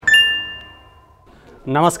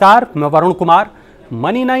नमस्कार, मैं वरुण कुमार।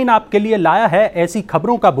 मनी9 आपके लिए लाया है ऐसी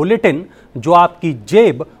खबरों का बुलेटिन जो आपकी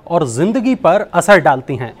जेब और जिंदगी पर असर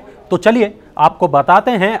डालती हैं। तो चलिए आपको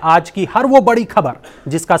बताते हैं आज की हर वो बड़ी खबर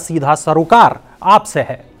जिसका सीधा सरोकार आपसे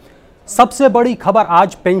है। सबसे बड़ी खबर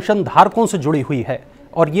आज पेंशन धारकों से जुड़ी हुई है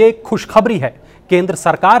और ये एक खुशखबरी है। केंद्र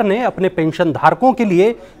सरकार ने अपने पेंशन धारकों के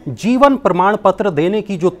लिए जीवन प्रमाण पत्र देने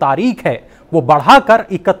की जो तारीख है वो बढ़ाकर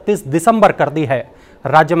 31 दिसंबर कर दी है।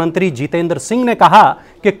 राज्य मंत्री जितेंद्र सिंह ने कहा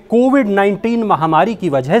कि कोविड-19 महामारी की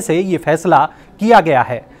वजह से ये फैसला किया गया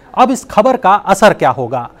है। अब इस खबर का असर क्या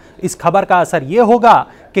होगा? इस खबर का असर ये होगा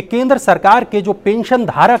कि केंद्र सरकार के जो पेंशन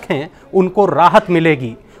धारक हैं उनको राहत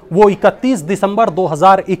मिलेगी। वो 31 दिसंबर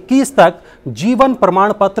 2021 तक जीवन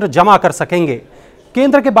प्रमाण पत्र जमा कर सकेंगे।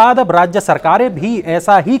 केंद्र के बाद अब राज्य सरकारें भी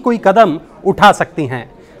ऐसा ही कोई कदम उठा सकती हैं।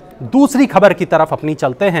 दूसरी खबर की तरफ अपनी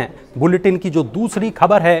चलते हैं। बुलेटिन की जो दूसरी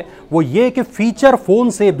खबर है वो ये कि फीचर फोन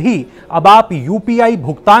से भी अब आप यूपीआई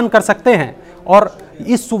भुगतान कर सकते हैं। और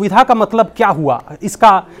इस सुविधा का मतलब क्या हुआ,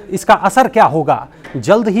 इसका असर क्या होगा?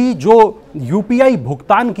 जल्द ही जो यूपीआई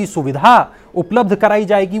भुगतान की सुविधा उपलब्ध कराई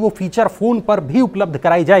जाएगी वो फीचर फोन पर भी उपलब्ध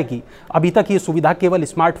कराई जाएगी। अभी तक ये सुविधा केवल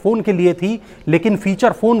स्मार्टफोन के लिए थी, लेकिन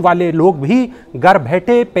फीचर फोन वाले लोग भी घर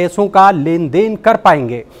बैठे पैसों का लेन देन कर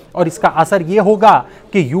पाएंगे। और इसका असर ये होगा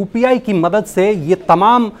कि यूपीआई की मदद से ये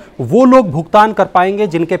तमाम वो लोग भुगतान कर पाएंगे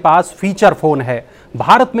जिनके पास फीचर फोन है।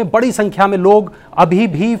 भारत में बड़ी संख्या में लोग अभी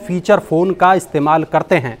भी फीचर फोन का इस्तेमाल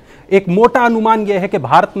करते हैं। एक मोटा अनुमान यह है कि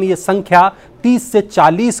भारत में यह संख्या 30 से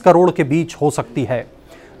 40 करोड़ के बीच हो सकती है।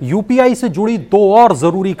 यूपीआई से जुड़ी दो और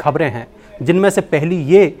जरूरी खबरें हैं, जिनमें से पहली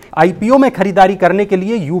ये आईपीओ में खरीदारी करने के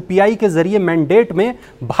लिए यूपीआई के जरिए मैंडेट में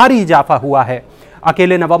भारी इजाफा हुआ है।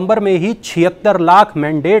 अकेले नवंबर में ही 76 लाख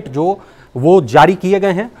मैंडेट जो वो जारी किए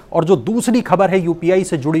गए हैं। और जो दूसरी खबर है यूपीआई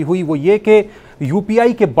से जुड़ी हुई वो ये कि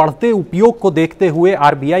यूपीआई के बढ़ते उपयोग को देखते हुए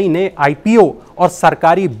आरबीआई ने आईपीओ और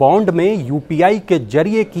सरकारी बॉन्ड में यूपीआई के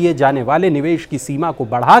जरिए किए जाने वाले निवेश की सीमा को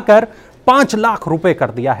बढ़ाकर 5 लाख रुपए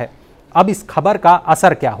कर दिया है। अब इस खबर का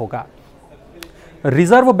असर क्या होगा?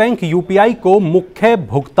 रिजर्व बैंक यूपीआई को मुख्य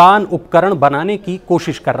भुगतान उपकरण बनाने की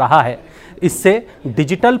कोशिश कर रहा है। इससे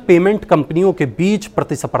डिजिटल पेमेंट कंपनियों के बीच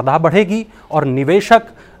प्रतिस्पर्धा बढ़ेगी और निवेशक,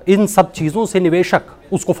 इन सब चीज़ों से निवेशक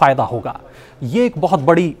उसको फायदा होगा। ये एक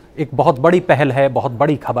बहुत बड़ी पहल है, बहुत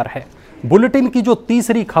बड़ी खबर है। बुलेटिन की जो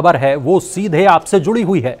तीसरी खबर है वो सीधे आपसे जुड़ी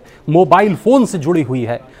हुई है, मोबाइल फोन से जुड़ी हुई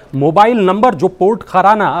है। मोबाइल नंबर जो पोर्ट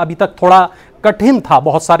कराना अभी तक थोड़ा कठिन था,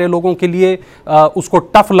 बहुत सारे लोगों के लिए उसको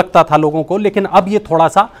टफ लगता था लोगों को, लेकिन अब ये थोड़ा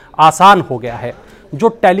सा आसान हो गया है। जो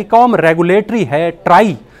टेलीकॉम रेगुलेटरी है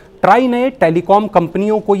ट्राई ने टेलीकॉम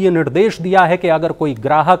कंपनियों को ये निर्देश दिया है कि अगर कोई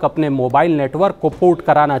ग्राहक अपने मोबाइल नेटवर्क को पोर्ट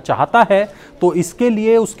कराना चाहता है तो इसके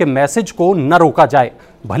लिए उसके मैसेज को न रोका जाए,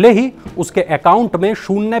 भले ही उसके अकाउंट में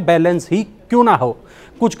शून्य बैलेंस ही क्यों ना हो।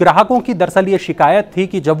 कुछ ग्राहकों की दरअसल ये शिकायत थी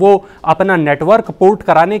कि जब वो अपना नेटवर्क पोर्ट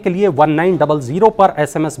कराने के लिए 1900 पर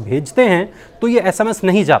एसएमएस भेजते हैं तो ये एसएमएस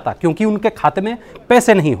नहीं जाता क्योंकि उनके खाते में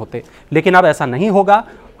पैसे नहीं होते। लेकिन अब ऐसा नहीं होगा।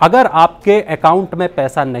 अगर आपके अकाउंट में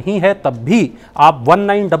पैसा नहीं है तब भी आप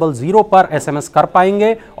 1900 पर एसएमएस कर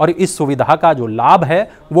पाएंगे और इस सुविधा का जो लाभ है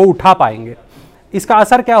वो उठा पाएंगे। इसका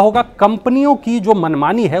असर क्या होगा? कंपनियों की जो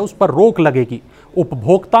मनमानी है उस पर रोक लगेगी,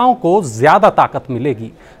 उपभोक्ताओं को ज्यादा ताकत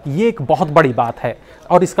मिलेगी। ये एक बहुत बड़ी बात है।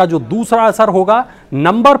 और इसका जो दूसरा असर होगा,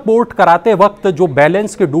 नंबर पोर्ट कराते वक्त जो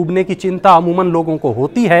बैलेंस के डूबने की चिंता अमूमन लोगों को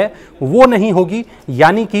होती है वो नहीं होगी।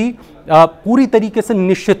 यानी कि पूरी तरीके से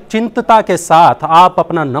निश्चिंतता के साथ आप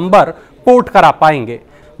अपना नंबर पोर्ट करा पाएंगे।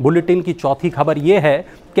 बुलेटिन की चौथी खबर यह है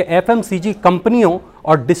कि एफएमसीजी कंपनियों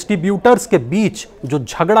और डिस्ट्रीब्यूटर्स के बीच जो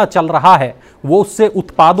झगड़ा चल रहा है वो उससे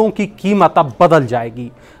उत्पादों की कीमत अब बदल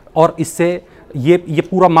जाएगी। और इससे ये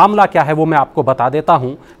पूरा मामला क्या है वो मैं आपको बता देता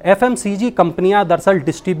हूं। एफएमसीजी कंपनियां दरअसल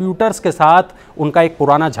डिस्ट्रीब्यूटर्स के साथ उनका एक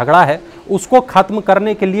पुराना झगड़ा है, उसको खत्म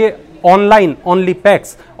करने के लिए ऑनलाइन ओनली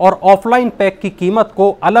पैक्स और ऑफलाइन पैक की कीमत को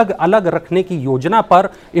अलग अलग रखने की योजना पर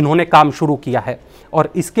इन्होंने काम शुरू किया है।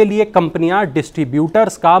 और इसके लिए कंपनियां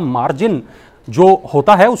डिस्ट्रीब्यूटर्स का मार्जिन जो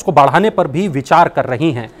होता है उसको बढ़ाने पर भी विचार कर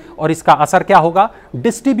रही हैं। और इसका असर क्या होगा?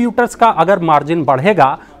 डिस्ट्रीब्यूटर्स का अगर मार्जिन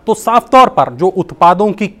बढ़ेगा तो साफ तौर पर जो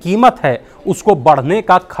उत्पादों की कीमत है उसको बढ़ने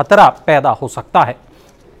का खतरा पैदा हो सकता है।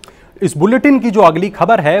 इस बुलेटिन की जो अगली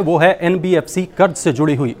खबर है वो है एनबीएफसी कर्ज से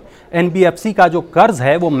जुड़ी हुई। एनबीएफसी का जो कर्ज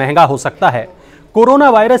है वो महंगा हो सकता है। कोरोना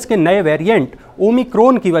वायरस के नए वेरिएंट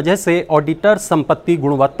ओमिक्रॉन की वजह से ऑडिटर संपत्ति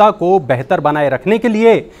गुणवत्ता को बेहतर बनाए रखने के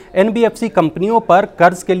लिए एनबीएफसी कंपनियों पर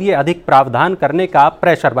कर्ज के लिए अधिक प्रावधान करने का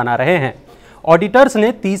प्रेशर बना रहे हैं। ऑडिटर्स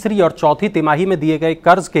ने तीसरी और चौथी तिमाही में दिए गए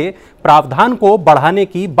कर्ज के प्रावधान को बढ़ाने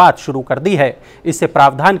की बात शुरू कर दी है। इससे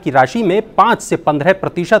प्रावधान की राशि में 5 से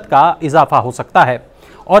 15% का इजाफा हो सकता है।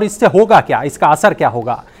 और इससे होगा क्या, इसका असर क्या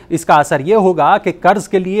होगा? इसका असर यह होगा कि कर्ज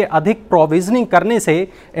के लिए अधिक प्रोविजनिंग करने से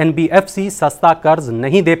एनबीएफसी सस्ता कर्ज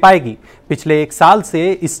नहीं दे पाएगी। पिछले 1 साल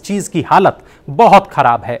से इस चीज की हालत बहुत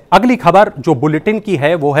खराब है। अगली खबर जो बुलेटिन की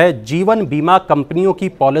है वो है जीवन बीमा कंपनियों की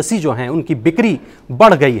पॉलिसी जो है उनकी बिक्री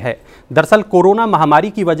बढ़ गई है। दरअसल कोरोना महामारी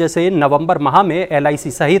की वजह से नवंबर माह में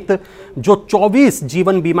एलआईसी सहित जो 24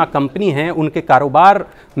 जीवन बीमा कंपनी हैं उनके कारोबार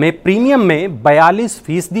में प्रीमियम में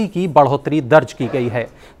 42% की बढ़ोतरी दर्ज की गई है।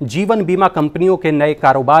 जीवन बीमा कंपनियों के नए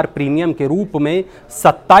कारोबार प्रीमियम के रूप में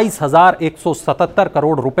 27,177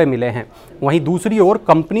 करोड़ रुपए मिले हैं। वहीं दूसरी ओर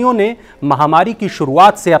कंपनियों ने महामारी की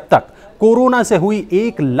शुरुआत से अब तक कोरोना से हुई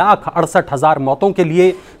 1,68,000 मौतों के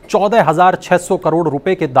लिए 14,600 करोड़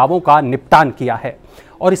रुपए के दावों का निपटान किया है।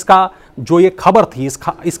 और इसका जो ये खबर थी,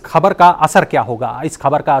 इस खबर का असर क्या होगा? इस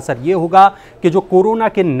खबर का असर ये होगा कि जो कोरोना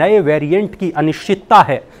के नए वेरिएंट की अनिश्चितता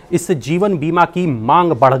है, इससे जीवन बीमा की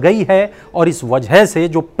मांग बढ़ गई है और इस वजह से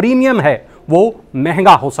जो प्रीमियम है वो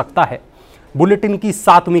महंगा हो सकता है। बुलेटिन की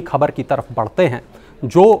 7वीं खबर की तरफ बढ़ते हैं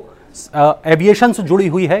जो एविएशन से जुड़ी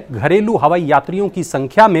हुई है। घरेलू हवाई यात्रियों की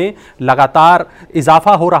संख्या में लगातार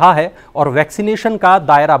इजाफा हो रहा है और वैक्सीनेशन का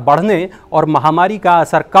दायरा बढ़ने और महामारी का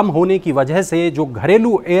असर कम होने की वजह से जो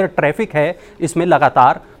घरेलू एयर ट्रैफिक है इसमें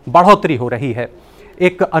लगातार बढ़ोतरी हो रही है।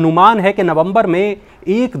 एक अनुमान है कि नवंबर में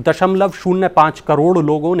 1.05 करोड़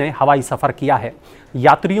लोगों ने हवाई सफर किया है।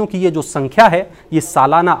 यात्रियों की ये जो संख्या है ये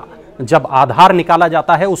सालाना जब आधार निकाला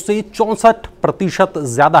जाता है उससे 64%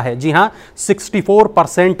 ज्यादा है। जी हां,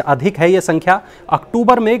 64% अधिक है यह संख्या।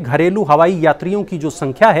 अक्टूबर में घरेलू हवाई यात्रियों की जो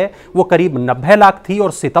संख्या है वो करीब 90 लाख थी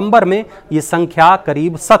और सितंबर में यह संख्या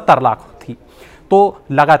करीब 70 लाख थी। तो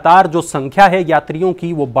लगातार जो संख्या है यात्रियों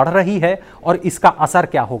की वो बढ़ रही है और इसका असर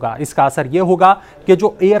क्या होगा? इसका असर ये होगा कि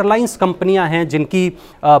जो एयरलाइंस कंपनियां हैं जिनकी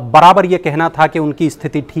बराबर ये कहना था कि उनकी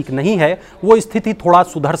स्थिति ठीक नहीं है, वो स्थिति थोड़ा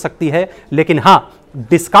सुधर सकती है, लेकिन हां,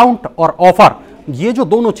 डिस्काउंट और ऑफर ये जो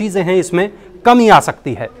दोनों चीजें हैं इसमें कमी आ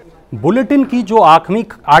सकती है। बुलेटिन की जो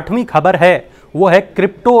 8वीं खबर है वो है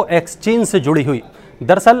क्रिप्टो एक्सचेंज से जुड़ी हुई।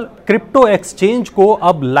 दरअसल क्रिप्टो एक्सचेंज को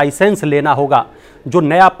अब लाइसेंस लेना होगा। जो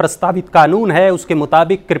नया प्रस्तावित कानून है उसके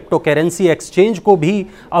मुताबिक क्रिप्टो करेंसी एक्सचेंज को भी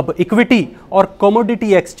अब इक्विटी और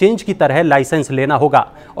कमोडिटी एक्सचेंज की तरह लाइसेंस लेना होगा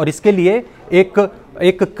और इसके लिए एक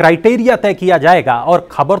क्राइटेरिया तय किया जाएगा। और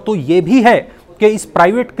खबर तो ये भी है कि इस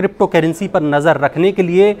प्राइवेट क्रिप्टो करेंसी पर नजर रखने के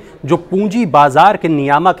लिए जो पूंजी बाजार के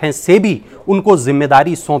नियामक हैं सेबी, उनको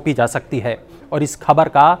जिम्मेदारी सौंपी जा सकती है। और इस खबर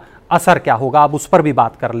का असर क्या होगा, अब उस पर भी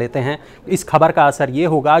बात कर लेते हैं। इस खबर का असर ये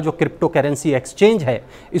होगा, जो क्रिप्टो करेंसी एक्सचेंज है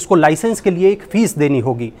इसको लाइसेंस के लिए एक फीस देनी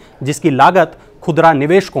होगी जिसकी लागत खुदरा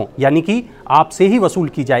निवेशकों यानी कि आपसे ही वसूल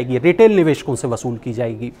की जाएगी, रिटेल निवेशकों से वसूल की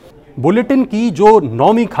जाएगी। बुलेटिन की जो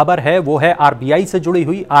 9वीं खबर है वो है आरबीआई से जुड़ी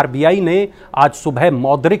हुई। आरबीआई ने आज सुबह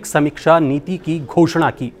मौद्रिक समीक्षा नीति की घोषणा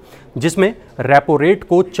की जिसमें रेपो रेट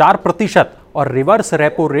को 4% और रिवर्स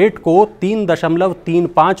रेपो रेट को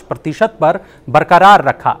 3.35% पर बरकरार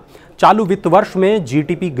रखा। चालू वित्त वर्ष में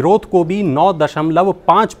जीडीपी ग्रोथ को भी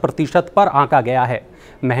 9.5% पर आंका गया है।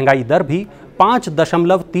 महंगाई दर भी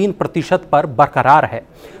 5.3% पर बरकरार है।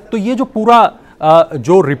 तो ये जो पूरा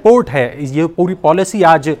जो रिपोर्ट है, ये पूरी पॉलिसी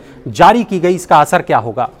आज जारी की गई, इसका असर क्या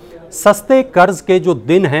होगा? सस्ते कर्ज के जो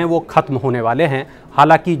दिन हैं वो खत्म होने वाले हैं।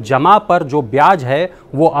 हालांकि जमा पर जो ब्याज है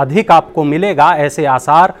वो अधिक आपको मिलेगा, ऐसे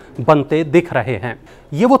आसार बनते दिख रहे हैं।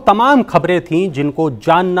 ये वो तमाम खबरें थीं जिनको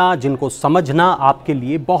जानना, जिनको समझना आपके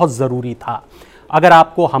लिए बहुत ज़रूरी था। अगर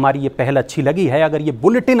आपको हमारी ये पहल अच्छी लगी है, अगर ये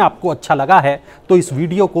बुलेटिन आपको अच्छा लगा है तो इस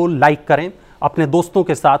वीडियो को लाइक करें, अपने दोस्तों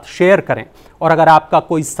के साथ शेयर करें और अगर आपका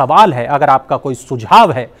कोई सवाल है, अगर आपका कोई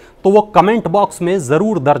सुझाव है तो वो कमेंट बॉक्स में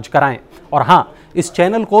ज़रूर दर्ज कराएं। और हाँ, इस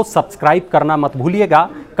चैनल को सब्सक्राइब करना मत भूलिएगा।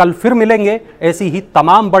 कल फिर मिलेंगे ऐसी ही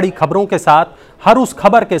तमाम बड़ी खबरों के साथ, हर उस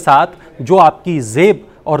खबर के साथ जो आपकी जेब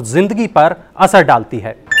और जिंदगी पर असर डालती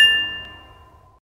है।